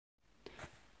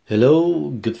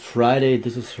Hello, good Friday.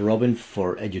 This is Robin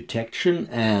for Edutection,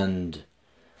 and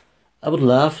I would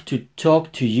love to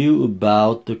talk to you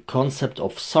about the concept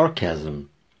of sarcasm.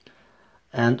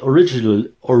 And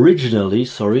originally,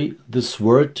 this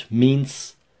word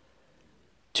means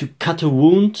to cut a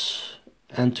wound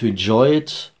and to enjoy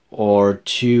it, or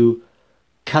to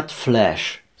cut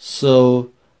flesh. So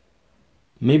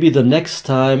maybe the next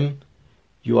time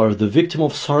you are the victim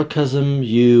of sarcasm,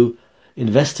 you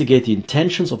investigate the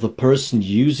intentions of the person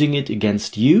using it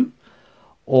against you,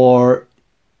 or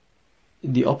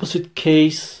in the opposite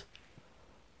case,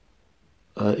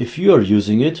 if you are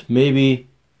using it, maybe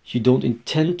you don't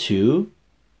intend to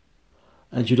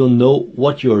and you don't know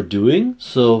what you're doing.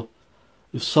 So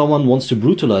if someone wants to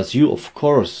brutalize you, of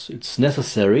course it's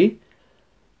necessary,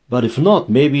 but if not,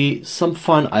 maybe some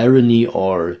fine irony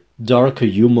or darker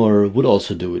humor would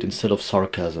also do it instead of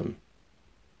sarcasm.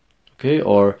 Okay,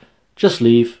 or just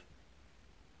leave.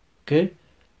 Okay,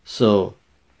 so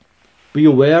be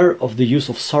aware of the use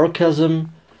of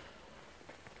sarcasm.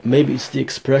 Maybe it's the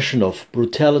expression of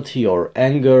brutality or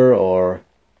anger, or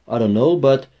I don't know,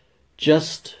 but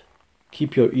just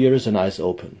keep your ears and eyes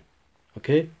open.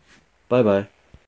 Okay, bye bye.